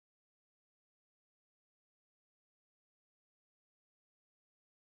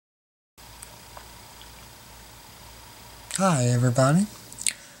Hi everybody,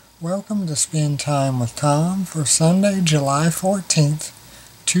 welcome to Spend Time with Tom for Sunday, July 14th,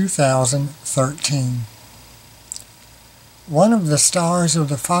 2013. One of the stars of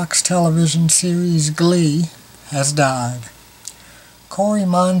the Fox television series Glee has died. Cory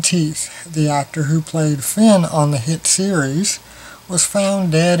Monteith, the actor who played Finn on the hit series, was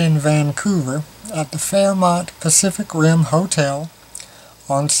found dead in Vancouver at the Fairmont Pacific Rim Hotel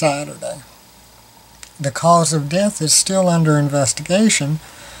on Saturday. The cause of death is still under investigation,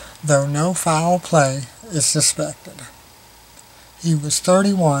 though no foul play is suspected. He was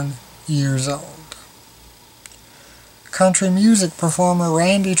 31 years old. Country music performer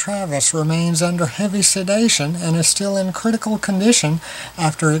Randy Travis remains under heavy sedation and is still in critical condition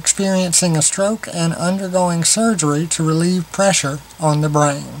after experiencing a stroke and undergoing surgery to relieve pressure on the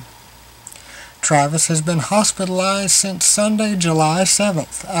brain. Travis has been hospitalized since Sunday, July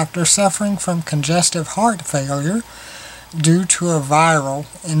 7th, after suffering from congestive heart failure due to a viral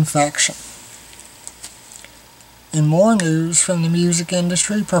infection. In more news from the music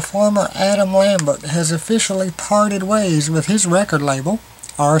industry, performer Adam Lambert has officially parted ways with his record label,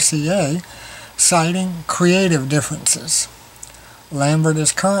 RCA, citing creative differences. Lambert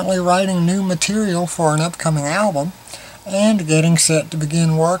is currently writing new material for an upcoming album, and getting set to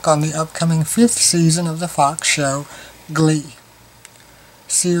begin work on the upcoming 5th season of the Fox show Glee.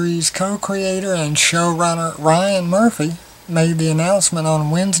 Series co-creator and showrunner Ryan Murphy made the announcement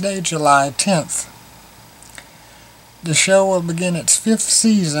on Wednesday, July 10th. The show will begin its 5th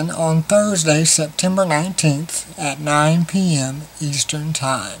season on Thursday, September 19th at 9 p.m. Eastern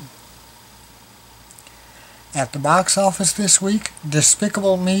Time. At the box office this week,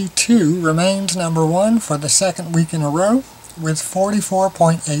 Despicable Me 2 remains number 1 for the second week in a row with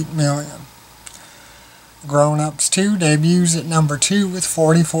 $44.8 million. Grown Ups 2 debuts at number 2 with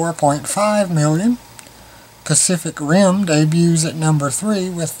 $44.5 million. Pacific Rim debuts at number 3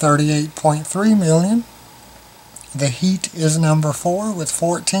 with $38.3 million. The Heat is number 4 with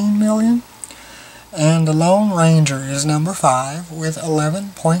 $14 million. And The Lone Ranger is number 5 with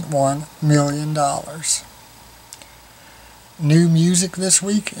 $11.1 million. New music this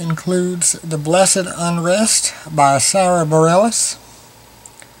week includes The Blessed Unrest by Sara Bareilles,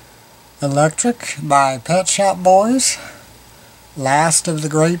 Electric by Pet Shop Boys, Last of the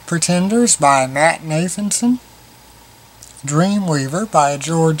Great Pretenders by Matt Nathanson, Dreamweaver by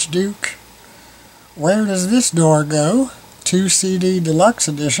George Duke, Where Does This Door Go? 2-CD Deluxe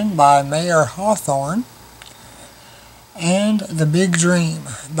Edition by Mayer Hawthorne, and The Big Dream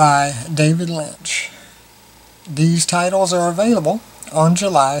by David Lynch. These titles are available on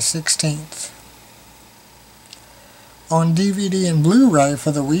July 16th. On DVD and Blu-ray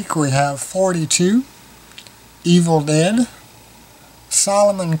for the week we have 42, Evil Dead,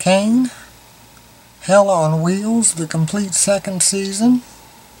 Solomon Kane, Hell on Wheels, the complete second season,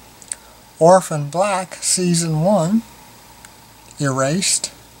 Orphan Black, Season 1,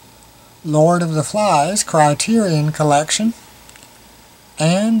 Erased, Lord of the Flies, Criterion Collection,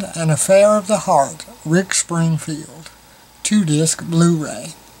 and An Affair of the Heart, Rick Springfield, 2-disc Blu-ray.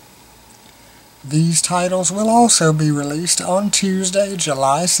 These titles will also be released on Tuesday,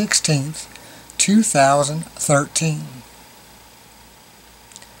 July 16th, 2013.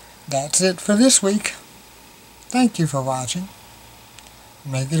 That's it for this week. Thank you for watching.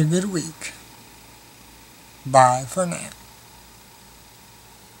 Make it a good week. Bye for now.